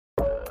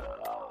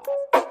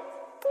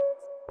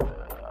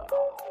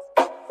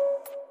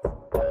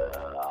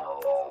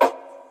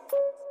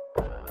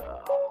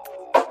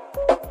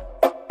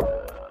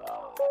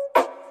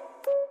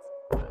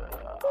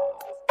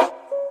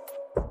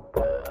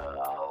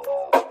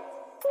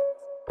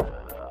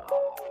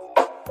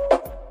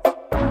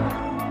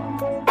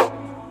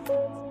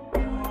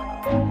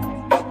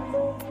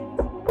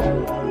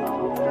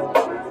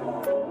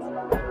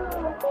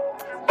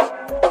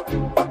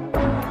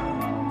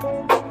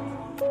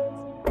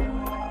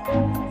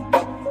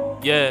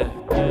Yeah.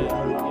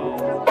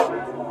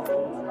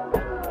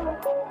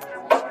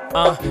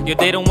 Yo,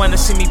 they don't wanna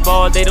see me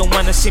ball, they don't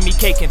wanna see me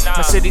caking.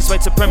 My city's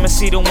white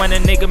supremacy, don't want a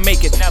nigga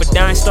make it. But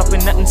I ain't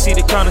stopping nothing, see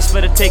the crown is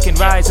for the taking.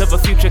 Rise of a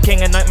future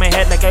king, anoint my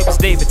head like I was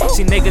David.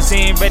 See niggas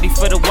ain't ready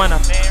for the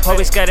one-up.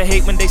 Always gotta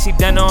hate when they see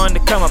Dunna on the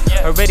come-up.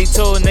 Already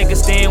told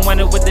niggas they ain't want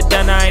it with the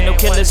Dunna. I ain't no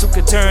killers who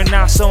could turn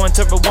Nassau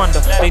into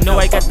Rwanda. They know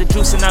I got the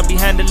juice and I be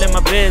handling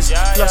my biz.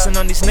 Flossing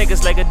on these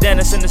niggas like a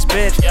dentist in this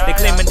bitch. They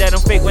claiming that I'm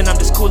fake when I'm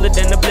just cooler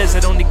than the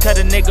blizzard. Only cut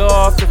a nigga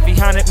off if he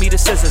handed me the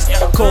scissors.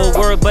 Cold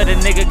word, but a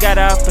nigga got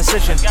out of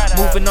position.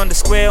 Moving on the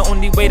square,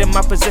 only way to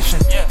my position.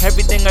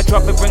 Everything I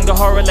drop it bring the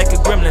horror like a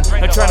gremlin.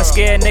 I'm trying to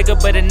scare a nigga,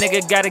 but a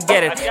nigga gotta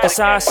get it. That's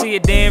how I see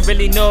it, they ain't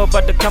really know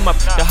about the come up.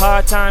 The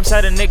hard times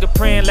had a nigga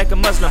praying like a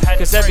Muslim.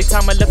 Cause every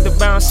time I look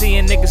around,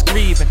 seeing niggas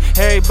grieving.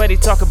 Everybody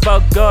talk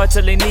about God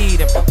till they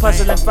need him.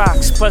 Puzzling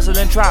facts,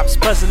 puzzling traps,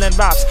 puzzling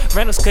raps.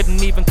 Reynolds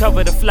couldn't even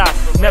cover the flop.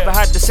 Never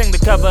had to sing to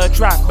cover a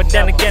track, but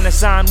then again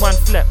it's on one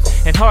flip.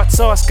 And hot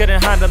sauce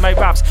couldn't handle my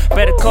raps.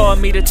 Better call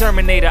me the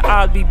Terminator,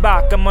 I'll be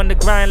back. I'm on the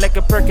grind like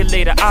a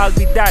percolator. I'll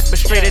be that, but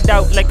straight it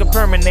out like a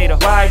Perminator.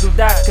 Why do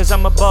that? Cause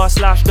I'm a boss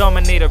 /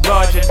 dominator.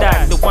 Roger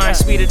that. The wine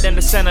sweeter than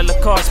the center.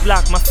 Lacoste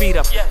block my feet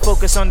up.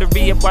 Focus on the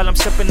re-up while I'm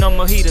sipping on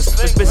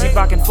mojitos. Was busy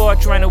back and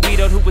forth trying to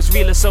weed out who was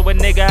realer. So a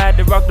nigga had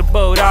to rock the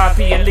boat.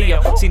 RP and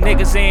Leo. See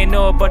niggas ain't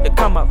know about the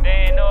come up. They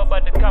ain't know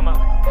about the come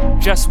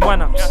up. Just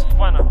one ups.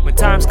 When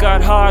times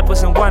got hard,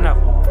 wasn't one up.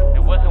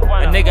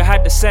 A nigga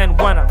had to send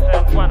one up.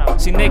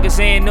 See niggas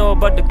ain't know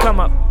about the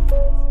come up.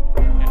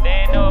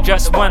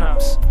 Just one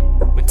ups.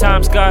 When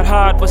times got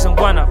hard, wasn't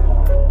one up.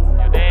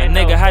 A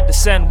nigga had to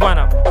send one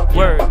up.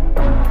 Word.